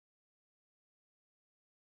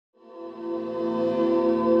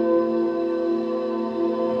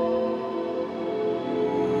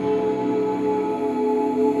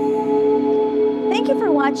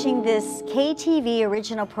watching this KTV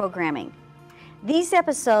original programming. These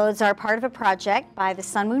episodes are part of a project by the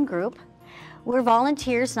Sun Moon Group. We're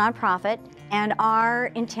volunteers, nonprofit, and our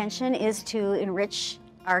intention is to enrich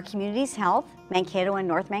our community's health, Mankato and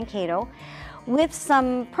North Mankato, with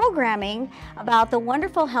some programming about the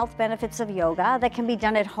wonderful health benefits of yoga that can be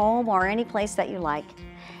done at home or any place that you like.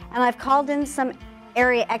 And I've called in some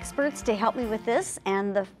area experts to help me with this,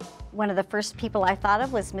 and one of the first people I thought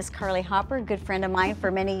of was Miss Carly Hopper, a good friend of mine for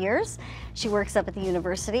many years. She works up at the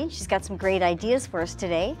university. She's got some great ideas for us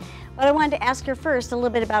today. But I wanted to ask her first a little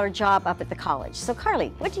bit about her job up at the college. So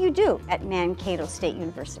Carly, what do you do at Mankato State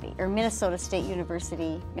University, or Minnesota State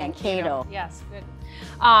University, Mankato? Yes, good.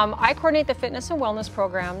 I coordinate the fitness and wellness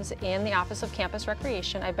programs in the Office of Campus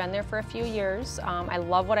Recreation. I've been there for a few years. I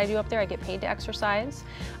love what I do up there. I get paid to exercise.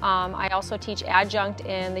 I also teach adjunct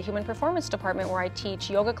in the Human Performance Department, where I teach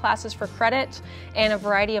yoga classes for credit and a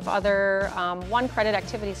variety of other one-credit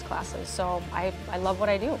activities classes. So I love what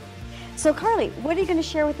I do. So Carly, what are you going to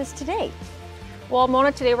share with us today? Well,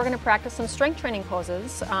 Mona, today we're going to practice some strength training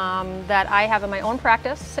poses that I have in my own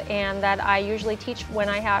practice and that I usually teach when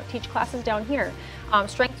I teach classes down here.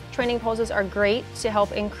 Strength training poses are great to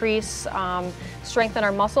help increase strength in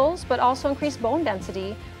our muscles, but also increase bone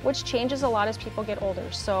density, which changes a lot as people get older.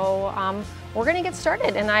 So we're going to get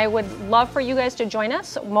started, and I would love for you guys to join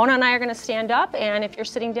us. Mona and I are going to stand up, and if you're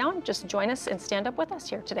sitting down, just join us and stand up with us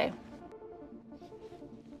here today.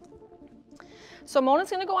 So Mona's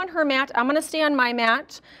going to go on her mat. I'm going to stay on my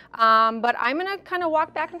mat, but I'm going to kind of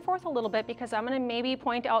walk back and forth a little bit because I'm going to maybe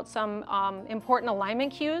point out some important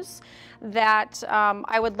alignment cues that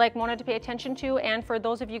I would like Mona to pay attention to, and for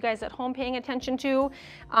those of you guys at home paying attention to.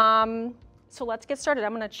 So let's get started.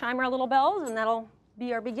 I'm going to chime our little bells, and that'll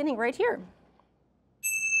be our beginning right here.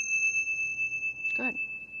 Good.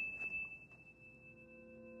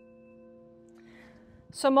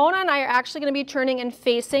 So Mona and I are actually going to be turning and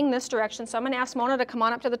facing this direction. So I'm going to ask Mona to come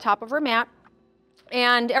on up to the top of her mat.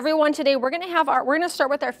 And everyone, today we're going to start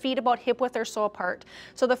with our feet about hip width or so apart.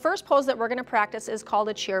 So the first pose that we're going to practice is called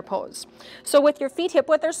a chair pose. So with your feet hip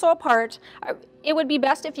width or so apart, it would be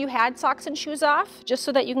best if you had socks and shoes off, just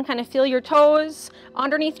so that you can kind of feel your toes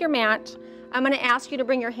underneath your mat. I'm going to ask you to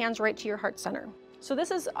bring your hands right to your heart center. So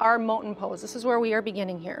this is our mountain pose. This is where we are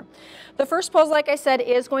beginning here. The first pose, like I said,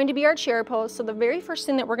 is going to be our chair pose. So the very first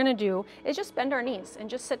thing that we're going to do is just bend our knees and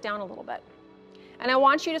just sit down a little bit. And I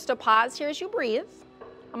want you just to pause here as you breathe.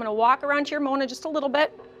 I'm going to walk around to your Mona just a little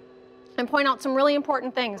bit and point out some really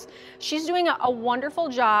important things. She's doing a wonderful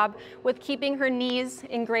job with keeping her knees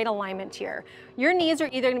in great alignment here. Your knees are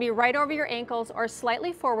either going to be right over your ankles or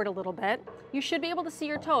slightly forward a little bit. You should be able to see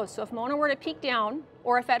your toes. So if Mona were to peek down,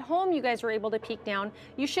 or if at home you guys were able to peek down,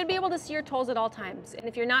 you should be able to see your toes at all times. And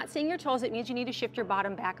if you're not seeing your toes, it means you need to shift your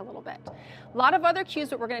bottom back a little bit. A lot of other cues,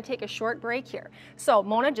 but we're going to take a short break here. So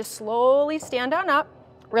Mona, just slowly stand on up,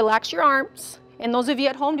 relax your arms. And those of you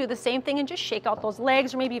at home, do the same thing and just shake out those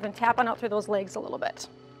legs, or maybe even tap on out through those legs a little bit.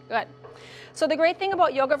 Good. So the great thing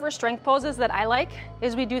about yoga for strength poses that I like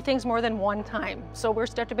is we do things more than one time. So we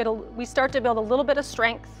start to build a little bit of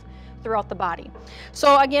strength throughout the body.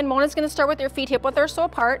 So again, Mona's going to start with her feet hip width or so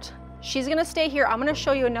apart. She's going to stay here. I'm going to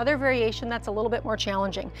show you another variation that's a little bit more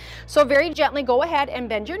challenging. So very gently go ahead and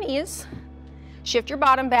bend your knees. Shift your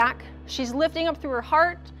bottom back. She's lifting up through her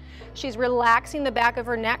heart. She's relaxing the back of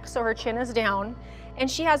her neck so her chin is down. And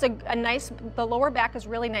she has the lower back is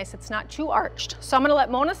really nice. It's not too arched. So I'm going to let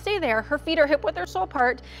Mona stay there. Her feet are hip width or so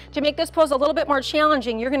apart. To make this pose a little bit more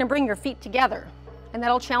challenging, you're going to bring your feet together. And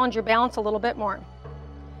that'll challenge your balance a little bit more.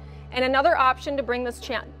 And another option to bring this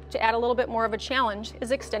to add a little bit more of a challenge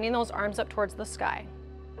is extending those arms up towards the sky.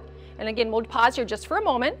 And again, we'll pause here just for a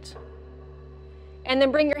moment. And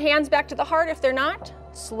then bring your hands back to the heart. If they're not,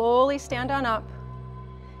 slowly stand on up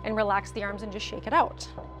and relax the arms and just shake it out.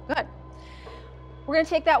 Good. We're going to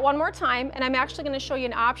take that one more time, and I'm actually going to show you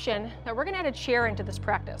an option that we're going to add a chair into this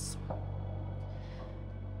practice.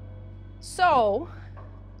 So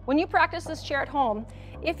when you practice this chair at home,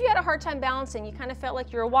 if you had a hard time balancing, you kind of felt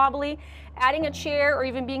like you were wobbly, adding a chair or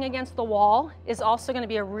even being against the wall is also going to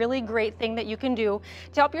be a really great thing that you can do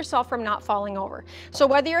to help yourself from not falling over. So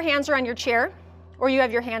whether your hands are on your chair or you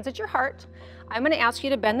have your hands at your heart, I'm going to ask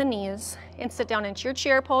you to bend the knees and sit down into your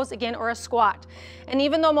chair pose again, or a squat. And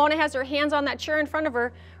even though Mona has her hands on that chair in front of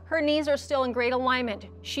her, her knees are still in great alignment.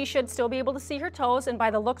 She should still be able to see her toes, and by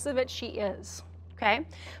the looks of it, she is. Okay?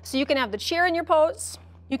 So you can have the chair in your pose,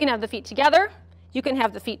 you can have the feet together, you can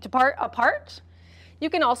have the feet apart, you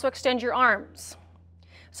can also extend your arms.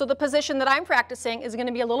 So the position that I'm practicing is going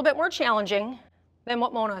to be a little bit more challenging than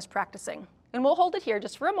what Mona is practicing. And we'll hold it here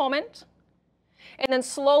just for a moment. And then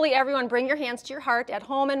slowly, everyone, bring your hands to your heart at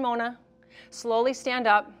home and Mona. Slowly stand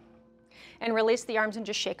up and release the arms and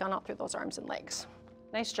just shake on out through those arms and legs.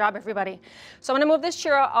 Nice job, everybody. So I'm going to move this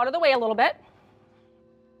chair out of the way a little bit.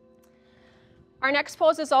 Our next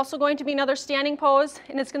pose is also going to be another standing pose,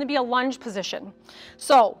 and it's going to be a lunge position.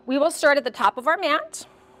 So we will start at the top of our mat.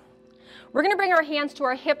 We're going to bring our hands to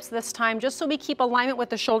our hips this time, just so we keep alignment with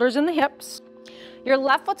the shoulders and the hips. Your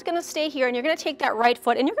left foot's going to stay here, and you're going to take that right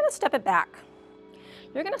foot, and you're going to step it back.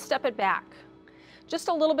 You're going to step it back just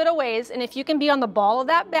a little bit of ways, and if you can be on the ball of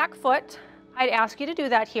that back foot, I'd ask you to do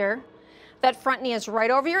that here. That front knee is right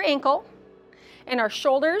over your ankle, and our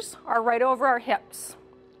shoulders are right over our hips.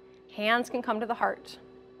 Hands can come to the heart.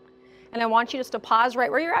 And I want you just to pause right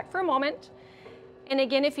where you're at for a moment. And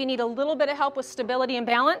again, if you need a little bit of help with stability and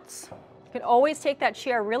balance, you can always take that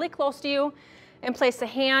chair really close to you and place a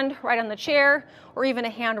hand right on the chair or even a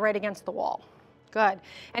hand right against the wall. Good.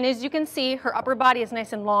 And as you can see, her upper body is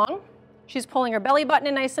nice and long. She's pulling her belly button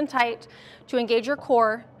in nice and tight to engage your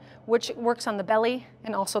core, which works on the belly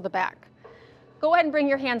and also the back. Go ahead and bring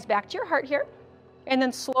your hands back to your heart here. And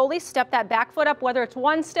then slowly step that back foot up, whether it's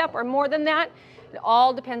one step or more than that. It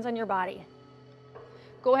all depends on your body.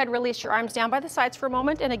 Go ahead, release your arms down by the sides for a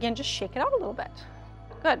moment, and again, just shake it out a little bit.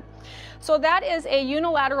 Good. So that is a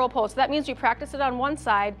unilateral pose. That means we practice it on one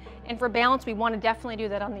side, and for balance, we want to definitely do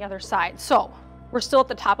that on the other side. So we're still at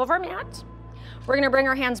the top of our mat. We're going to bring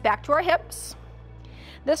our hands back to our hips.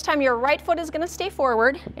 This time, your right foot is going to stay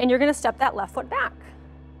forward, and you're going to step that left foot back.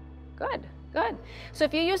 Good. Good. So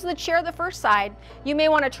if you use the chair the first side, you may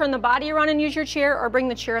want to turn the body around and use your chair or bring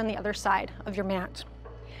the chair on the other side of your mat.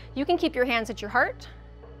 You can keep your hands at your heart.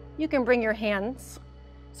 You can bring your hands,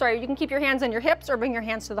 you can keep your hands on your hips or bring your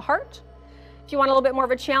hands to the heart. If you want a little bit more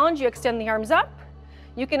of a challenge, you extend the arms up.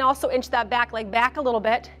 You can also inch that back leg back a little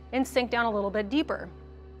bit and sink down a little bit deeper.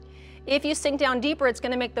 If you sink down deeper, it's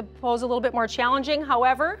going to make the pose a little bit more challenging.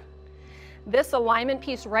 However, this alignment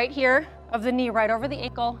piece right here of the knee right over the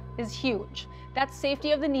ankle is huge. That's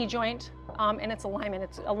safety of the knee joint and its alignment.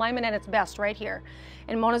 It's alignment at its best right here.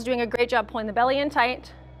 And Mona's doing a great job pulling the belly in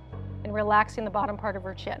tight and relaxing the bottom part of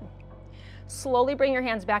her chin. Slowly bring your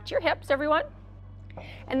hands back to your hips, everyone.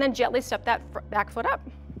 And then gently step that back foot up.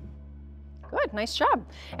 Good, nice job.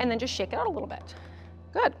 And then just shake it out a little bit.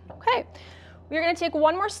 Good, okay. We're gonna take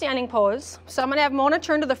one more standing pose. So I'm gonna have Mona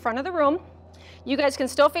turn to the front of the room. You guys can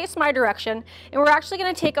still face my direction, and we're actually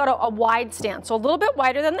going to take out a wide stance, so a little bit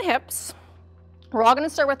wider than the hips. We're all going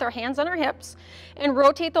to start with our hands on our hips and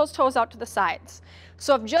rotate those toes out to the sides.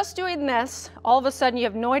 So if just doing this, all of a sudden you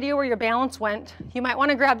have no idea where your balance went, you might want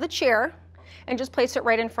to grab the chair and just place it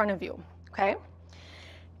right in front of you, okay?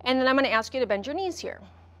 And then I'm going to ask you to bend your knees here.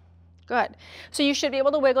 Good. So you should be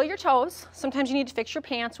able to wiggle your toes. Sometimes you need to fix your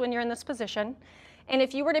pants when you're in this position. And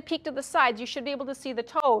if you were to peek to the sides, you should be able to see the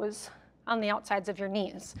toes on the outsides of your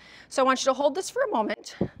knees. So I want you to hold this for a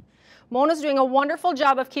moment. Mona's doing a wonderful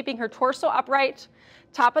job of keeping her torso upright.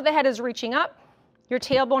 Top of the head is reaching up. Your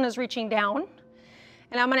tailbone is reaching down.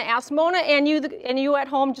 And I'm going to ask Mona and you at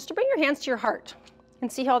home just to bring your hands to your heart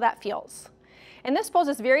and see how that feels. And this pose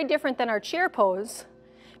is very different than our chair pose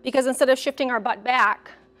because instead of shifting our butt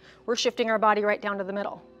back, we're shifting our body right down to the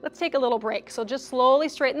middle. Let's take a little break. So just slowly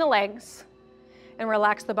straighten the legs and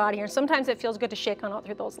relax the body. And sometimes it feels good to shake on out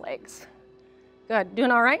through those legs. Good.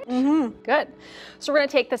 Doing all right? Mm-hmm. Good. So we're going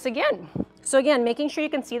to take this again. So again, making sure you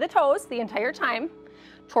can see the toes the entire time.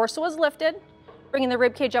 Torso is lifted. Bringing the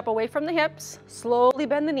rib cage up away from the hips. Slowly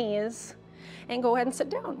bend the knees. And go ahead and sit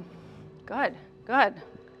down. Good. Good.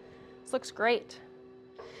 This looks great.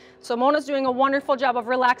 So Mona's doing a wonderful job of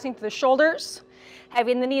relaxing through the shoulders,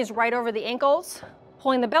 having the knees right over the ankles,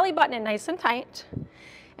 pulling the belly button in nice and tight.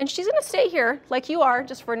 And she's going to stay here like you are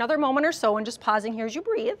just for another moment or so and just pausing here as you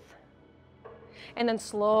breathe. And then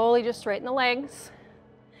slowly just straighten the legs.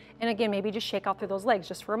 And again, maybe just shake out through those legs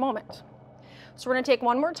just for a moment. So we're going to take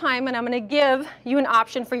one more time, and I'm going to give you an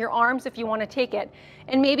option for your arms if you want to take it,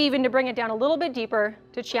 and maybe even to bring it down a little bit deeper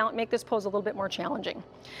to make this pose a little bit more challenging.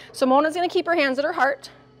 So Mona's going to keep her hands at her heart.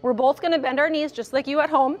 We're both going to bend our knees just like you at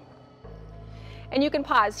home. And you can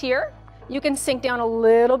pause here. You can sink down a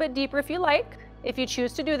little bit deeper if you like. If you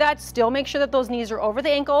choose to do that, still make sure that those knees are over the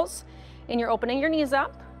ankles and you're opening your knees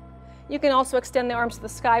up. You can also extend the arms to the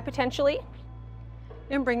sky potentially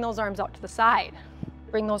and bring those arms out to the side.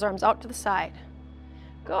 Bring those arms out to the side.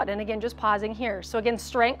 Good, and again, just pausing here. So again,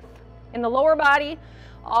 strength in the lower body,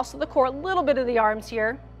 also the core, a little bit of the arms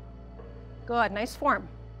here. Good, nice form.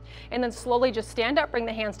 And then slowly just stand up, bring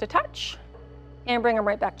the hands to touch, and bring them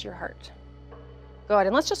right back to your heart. Good,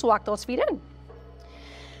 and let's just walk those feet in.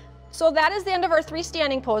 So that is the end of our 3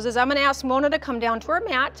 standing poses. I'm going to ask Mona to come down to her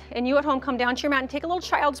mat, and you at home come down to your mat and take a little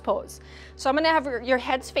child's pose. So I'm going to have your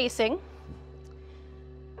heads facing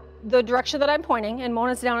the direction that I'm pointing, and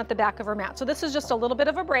Mona's down at the back of her mat. So this is just a little bit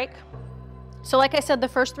of a break. So like I said, the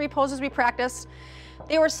first 3 poses we practiced,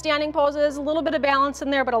 they were standing poses, a little bit of balance in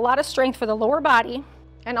there, but a lot of strength for the lower body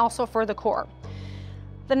and also for the core.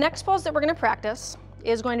 The next pose that we're going to practice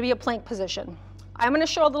is going to be a plank position. I'm going to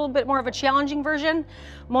show a little bit more of a challenging version.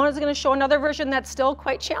 Mona's going to show another version that's still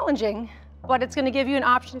quite challenging, but it's going to give you an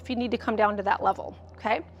option if you need to come down to that level,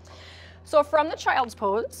 okay? So from the child's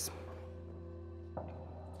pose,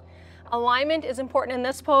 alignment is important in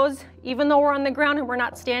this pose. Even though we're on the ground and we're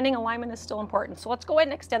not standing, alignment is still important. So let's go ahead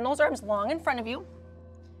and extend those arms long in front of you.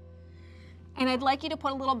 And I'd like you to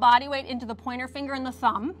put a little body weight into the pointer finger and the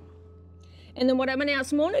thumb. And then what I'm going to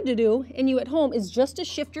ask Mona to do, and you at home, is just to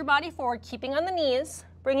shift your body forward, keeping on the knees,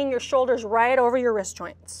 bringing your shoulders right over your wrist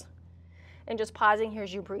joints. And just pausing here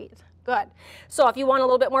as you breathe. Good. So if you want a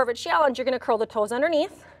little bit more of a challenge, you're going to curl the toes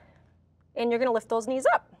underneath, and you're going to lift those knees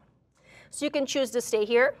up. So you can choose to stay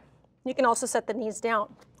here. You can also set the knees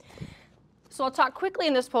down. So I'll talk quickly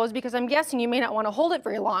in this pose because I'm guessing you may not want to hold it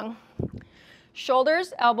very long.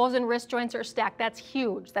 Shoulders, elbows, and wrist joints are stacked. That's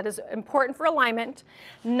huge. That is important for alignment.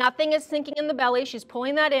 Nothing is sinking in the belly. She's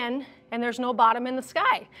pulling that in, and there's no bottom in the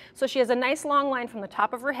sky. So she has a nice long line from the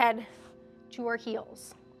top of her head to her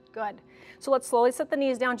heels. Good. So let's slowly set the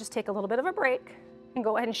knees down. Just take a little bit of a break and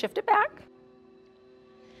go ahead and shift it back.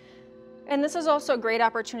 And this is also a great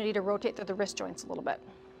opportunity to rotate through the wrist joints a little bit.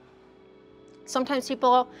 Sometimes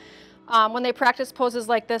people, when they practice poses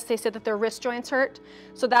like this, they say that their wrist joints hurt.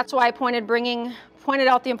 So that's why I pointed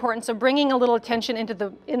out the importance of bringing a little attention into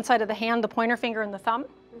the inside of the hand, the pointer finger and the thumb,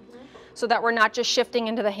 so that we're not just shifting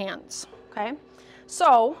into the hands, okay?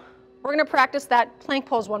 So we're going to practice that plank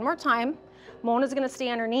pose one more time. Mona's going to stay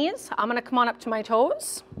on her knees. I'm going to come on up to my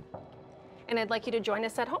toes, and I'd like you to join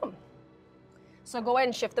us at home. So go ahead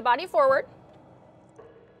and shift the body forward,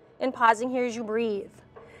 and pausing here as you breathe.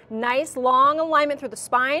 Nice long alignment through the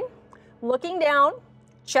spine, looking down,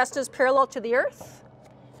 chest is parallel to the earth,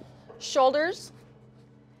 shoulders,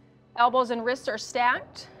 elbows and wrists are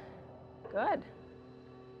stacked. Good.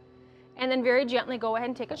 And then very gently go ahead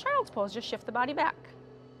and take a child's pose. Just shift the body back.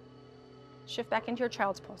 Shift back into your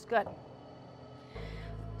child's pose. Good.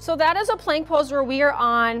 So that is a plank pose where we are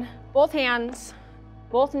on both hands,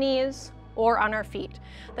 both knees, or on our feet.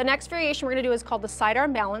 The next variation we're going to do is called the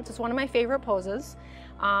sidearm balance. It's one of my favorite poses.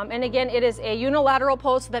 And again, it is a unilateral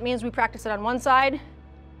pose, so that means we practice it on one side.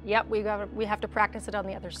 Yep, we have to practice it on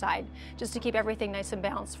the other side, just to keep everything nice and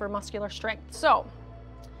balanced for muscular strength. So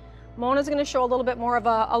Mona's going to show a little bit more of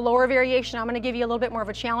a lower variation. I'm going to give you a little bit more of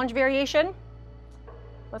a challenge variation.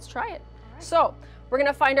 Let's try it. Right. So we're going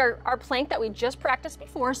to find our plank that we just practiced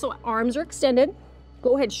before. So arms are extended.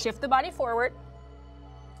 Go ahead, shift the body forward.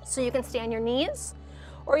 So you can stay on your knees,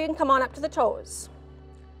 or you can come on up to the toes.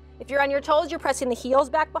 If you're on your toes, you're pressing the heels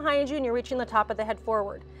back behind you and you're reaching the top of the head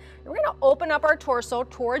forward. And we're going to open up our torso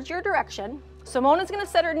towards your direction. So Mona's going to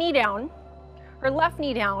set her knee down, her left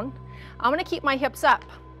knee down. I'm going to keep my hips up.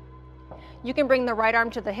 You can bring the right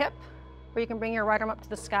arm to the hip, or you can bring your right arm up to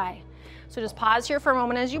the sky. So just pause here for a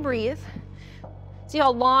moment as you breathe. See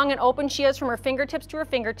how long and open she is from her fingertips to her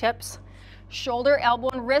fingertips. Shoulder, elbow,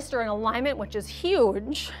 and wrist are in alignment, which is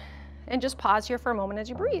huge. And just pause here for a moment as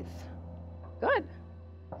you breathe. Good.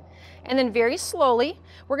 And then very slowly,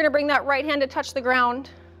 we're going to bring that right hand to touch the ground,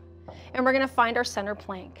 and we're going to find our center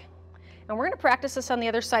plank. And we're going to practice this on the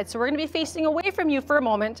other side. So we're going to be facing away from you for a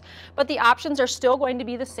moment, but the options are still going to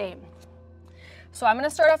be the same. So I'm going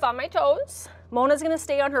to start off on my toes. Mona's going to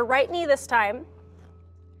stay on her right knee this time,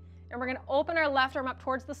 and we're going to open our left arm up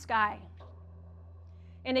towards the sky.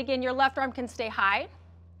 And again, your left arm can stay high.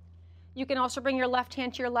 You can also bring your left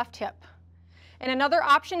hand to your left hip. And another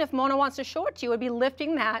option, if Mona wants to show it to you, would be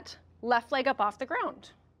lifting that left leg up off the ground.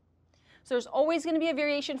 So there's always going to be a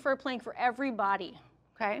variation for a plank for every body,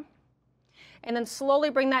 okay? And then slowly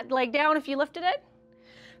bring that leg down if you lifted it.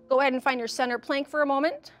 Go ahead and find your center plank for a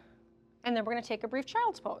moment, and then we're going to take a brief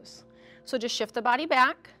child's pose. So just shift the body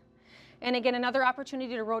back. And again, another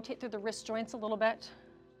opportunity to rotate through the wrist joints a little bit,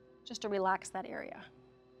 just to relax that area.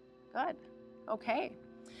 Good. Okay.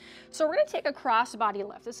 So we're going to take a cross body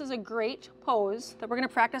lift. This is a great pose that we're going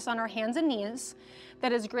to practice on our hands and knees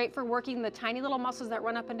that is great for working the tiny little muscles that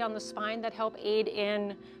run up and down the spine that help aid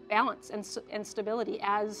in balance and stability.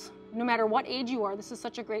 As no matter what age you are, this is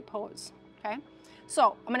such a great pose. Okay.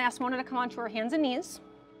 So I'm going to ask Mona to come onto her hands and knees.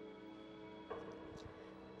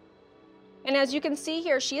 And as you can see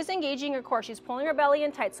here, she is engaging her core. She's pulling her belly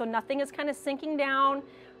in tight, so nothing is kind of sinking down.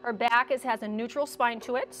 Her back has a neutral spine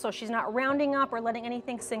to it, so she's not rounding up or letting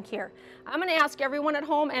anything sink here. I'm going to ask everyone at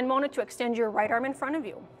home and Mona to extend your right arm in front of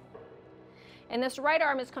you. And this right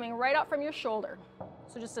arm is coming right out from your shoulder,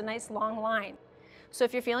 so just a nice long line. So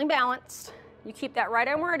if you're feeling balanced, you keep that right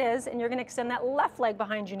arm where it is, and you're going to extend that left leg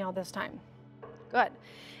behind you now this time. Good.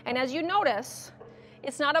 And as you notice,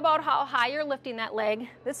 it's not about how high you're lifting that leg.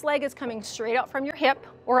 This leg is coming straight out from your hip,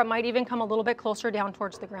 or it might even come a little bit closer down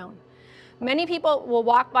towards the ground. Many people will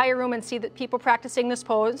walk by a room and see that people practicing this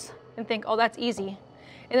pose and think, oh, that's easy.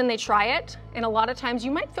 And then they try it, and a lot of times you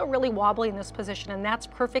might feel really wobbly in this position, and that's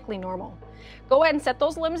perfectly normal. Go ahead and set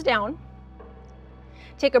those limbs down.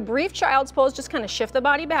 Take a brief child's pose, just kind of shift the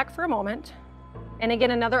body back for a moment. And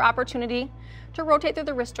again, another opportunity to rotate through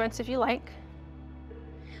the wrist joints if you like.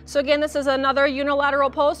 So again, this is another unilateral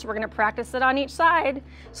pose, so we're going to practice it on each side.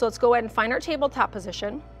 So let's go ahead and find our tabletop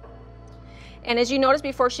position. And as you notice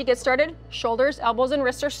before she gets started, shoulders, elbows, and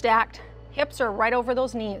wrists are stacked. Hips are right over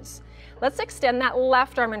those knees. Let's extend that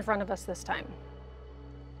left arm in front of us this time.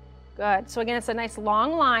 Good. So again, it's a nice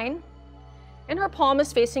long line, and her palm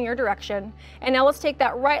is facing your direction. And now let's take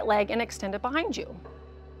that right leg and extend it behind you.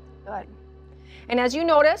 Good. And as you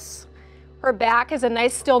notice, her back has a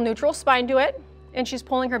nice, still neutral spine to it, and she's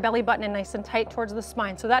pulling her belly button in nice and tight towards the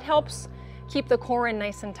spine. So that helps keep the core in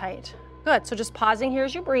nice and tight. Good. So just pausing here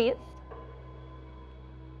as you breathe.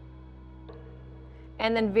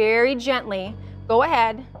 And then very gently, go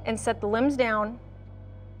ahead and set the limbs down.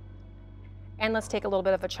 And let's take a little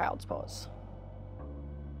bit of a child's pose.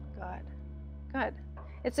 Good. Good.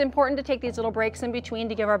 It's important to take these little breaks in between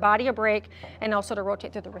to give our body a break and also to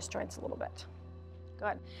rotate through the wrist joints a little bit.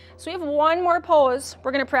 Good. So we have one more pose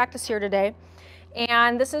we're going to practice here today.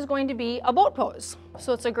 And this is going to be a boat pose.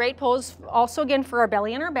 So it's a great pose also again for our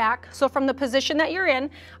belly and our back. So from the position that you're in,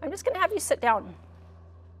 I'm just going to have you sit down.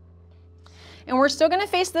 And we're still going to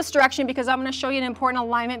face this direction because I'm going to show you an important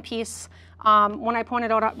alignment piece when I point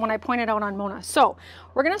it out on Mona. So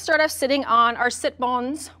we're going to start off sitting on our sit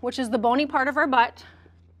bones, which is the bony part of our butt,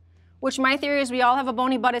 which my theory is we all have a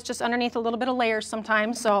bony butt. It's just underneath a little bit of layers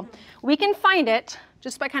sometimes. So we can find it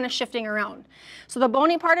just by kind of shifting around. So the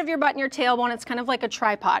bony part of your butt and your tailbone, it's kind of like a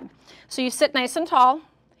tripod. So you sit nice and tall.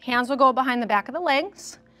 Hands will go behind the back of the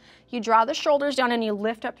legs. You draw the shoulders down and you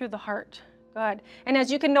lift up through the heart. Good. And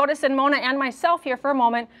as you can notice in Mona and myself here for a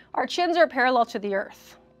moment, our chins are parallel to the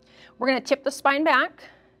earth. We're going to tip the spine back,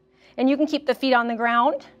 and you can keep the feet on the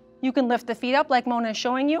ground. You can lift the feet up like Mona is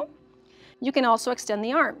showing you. You can also extend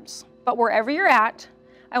the arms. But wherever you're at,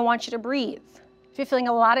 I want you to breathe. If you're feeling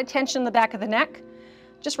a lot of tension in the back of the neck,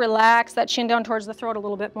 just relax that chin down towards the throat a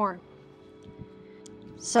little bit more.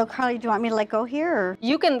 So Carly, do you want me to let go here? Or?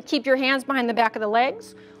 You can keep your hands behind the back of the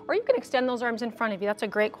legs, or you can extend those arms in front of you. That's a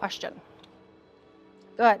great question.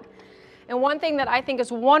 Good. And one thing that I think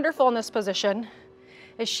is wonderful in this position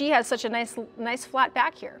is she has such a nice flat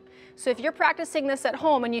back here. So if you're practicing this at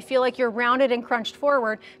home and you feel like you're rounded and crunched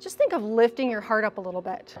forward, just think of lifting your heart up a little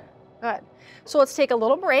bit. Good. So let's take a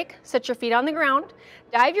little break. Set your feet on the ground.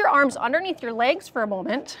 Dive your arms underneath your legs for a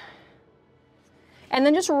moment. And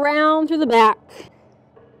then just round through the back,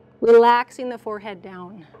 relaxing the forehead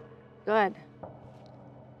down. Good.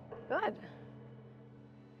 Good.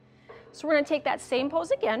 So we're going to take that same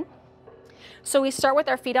pose again. So we start with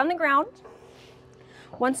our feet on the ground.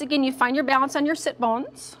 Once again, you find your balance on your sit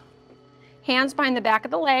bones. Hands behind the back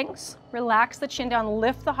of the legs. Relax the chin down,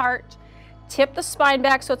 lift the heart. Tip the spine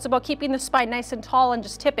back, so it's about keeping the spine nice and tall and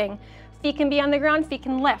just tipping. Feet can be on the ground, feet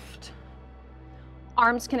can lift.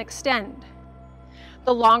 Arms can extend.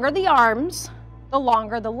 The longer the arms, the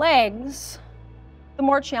longer the legs, the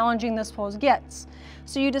more challenging this pose gets.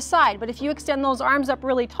 So you decide, but if you extend those arms up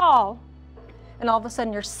really tall and all of a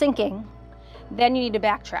sudden you're sinking, then you need to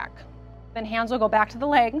backtrack. Then hands will go back to the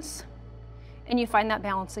legs and you find that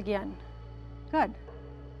balance again. Good.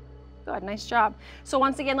 Good, nice job. So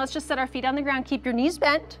once again, let's just set our feet on the ground. Keep your knees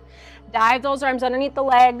bent. Dive those arms underneath the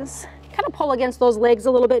legs. Kind of pull against those legs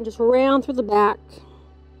a little bit and just round through the back.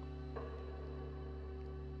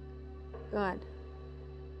 Good.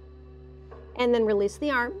 And then release the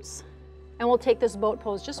arms. And we'll take this boat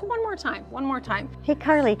pose just one more time. Hey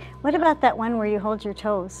Carly, what about that one where you hold your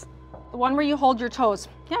toes? The one where you hold your toes.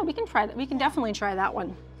 Yeah, we can try that. We can definitely try that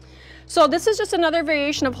one. So this is just another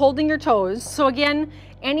variation of holding your toes. So again,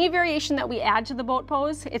 any variation that we add to the boat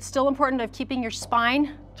pose, it's still important of keeping your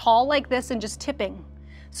spine tall like this and just tipping.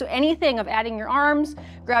 So anything of adding your arms,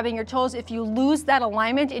 grabbing your toes, if you lose that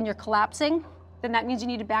alignment and you're collapsing, then that means you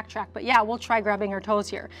need to backtrack. But yeah, we'll try grabbing our toes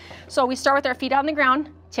here. So we start with our feet on the ground,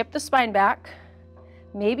 tip the spine back,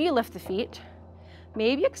 Maybe you lift the feet.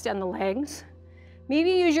 Maybe you extend the legs.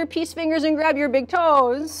 Maybe you use your peace fingers and grab your big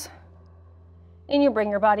toes. And you bring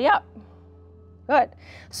your body up. Good.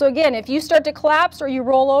 So again, if you start to collapse or you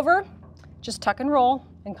roll over, just tuck and roll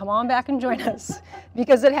and come on back and join us,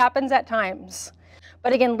 because it happens at times.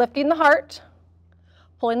 But again, lifting the heart,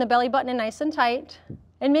 pulling the belly button in nice and tight,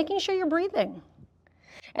 and making sure you're breathing.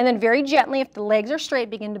 And then very gently, if the legs are straight,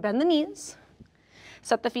 begin to bend the knees.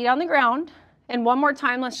 Set the feet on the ground. And one more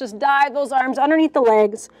time, let's just dive those arms underneath the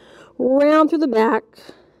legs, round through the back.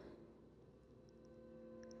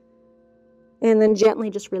 And then gently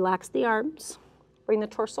just relax the arms. Bring the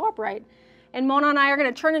torso upright. And Mona and I are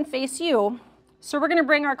going to turn and face you. So we're going to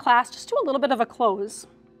bring our class just to a little bit of a close.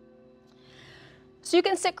 So you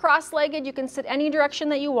can sit cross-legged. You can sit any direction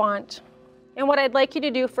that you want. And what I'd like you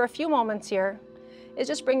to do for a few moments here is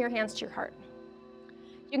just bring your hands to your heart.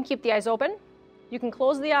 You can keep the eyes open. You can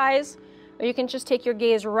close the eyes. Or you can just take your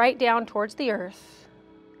gaze right down towards the earth.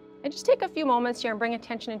 And just take a few moments here and bring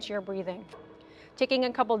attention into your breathing. Taking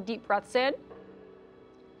a couple deep breaths in.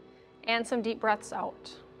 And some deep breaths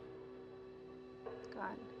out.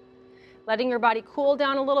 Good. Letting your body cool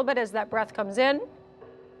down a little bit as that breath comes in.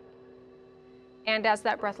 And as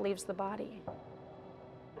that breath leaves the body.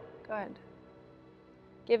 Good.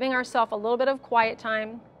 Giving ourselves a little bit of quiet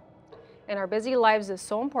time in our busy lives is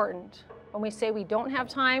so important. When we say we don't have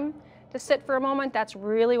time to sit for a moment, that's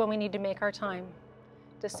really when we need to make our time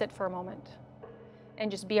to sit for a moment and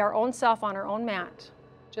just be our own self on our own mat,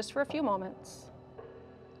 just for a few moments.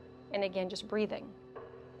 And again, just breathing.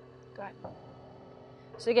 Good.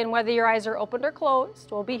 So again, whether your eyes are opened or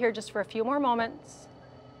closed, we'll be here just for a few more moments.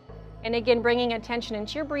 And again, bringing attention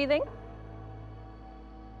into your breathing.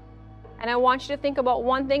 And I want you to think about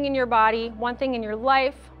one thing in your body, one thing in your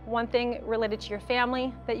life, one thing related to your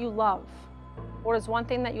family that you love. What is one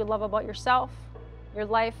thing that you love about yourself, your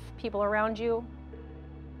life, people around you?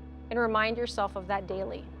 And remind yourself of that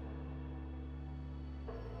daily.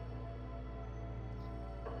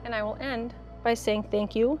 And I will end by saying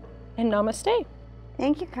thank you and namaste.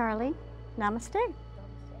 Thank you, Carly. Namaste.